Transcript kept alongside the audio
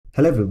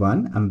Hello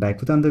everyone, I'm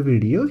back with another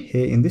video.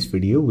 Here in this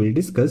video, we'll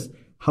discuss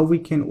how we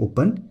can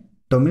open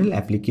terminal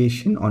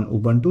application on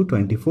Ubuntu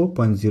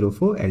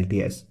 24.04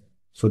 LTS.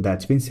 So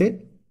that's been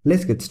said,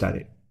 let's get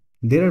started.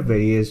 There are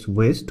various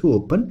ways to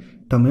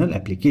open terminal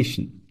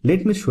application.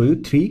 Let me show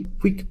you three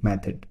quick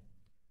methods.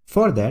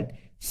 For that,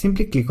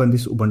 simply click on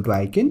this Ubuntu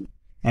icon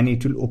and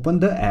it will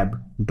open the app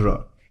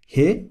drawer.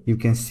 Here you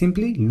can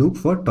simply look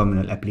for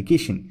terminal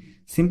application.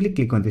 Simply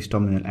click on this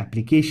terminal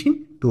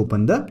application to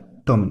open the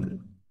terminal.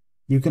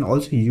 You can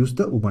also use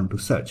the Ubuntu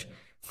search.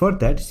 For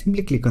that,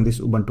 simply click on this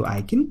Ubuntu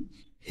icon.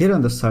 Here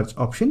on the search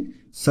option,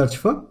 search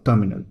for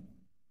terminal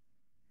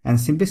and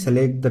simply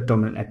select the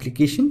terminal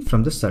application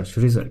from the search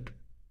result.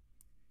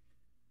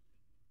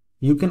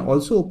 You can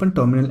also open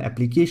terminal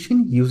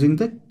application using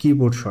the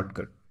keyboard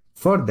shortcut.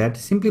 For that,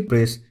 simply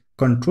press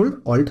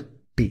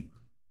Ctrl-Alt-T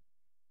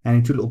and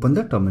it will open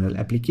the terminal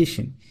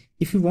application.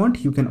 If you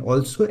want, you can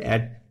also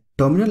add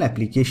terminal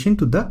application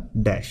to the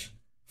dash.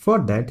 For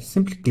that,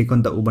 simply click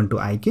on the Ubuntu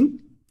icon,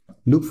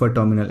 look for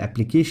terminal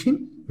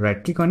application,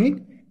 right click on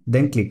it,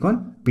 then click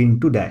on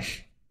pin to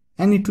dash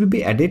and it will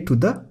be added to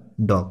the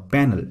dock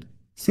panel.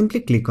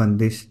 Simply click on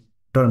this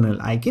terminal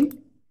icon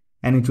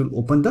and it will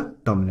open the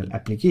terminal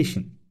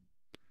application.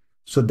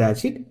 So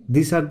that's it.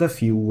 These are the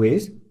few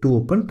ways to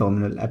open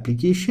terminal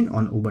application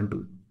on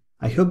Ubuntu.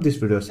 I hope this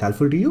video was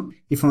helpful to you.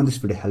 If you found this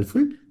video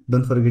helpful,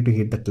 don't forget to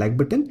hit that like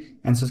button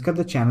and subscribe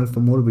the channel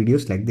for more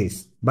videos like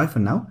this. Bye for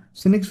now.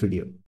 See you next video.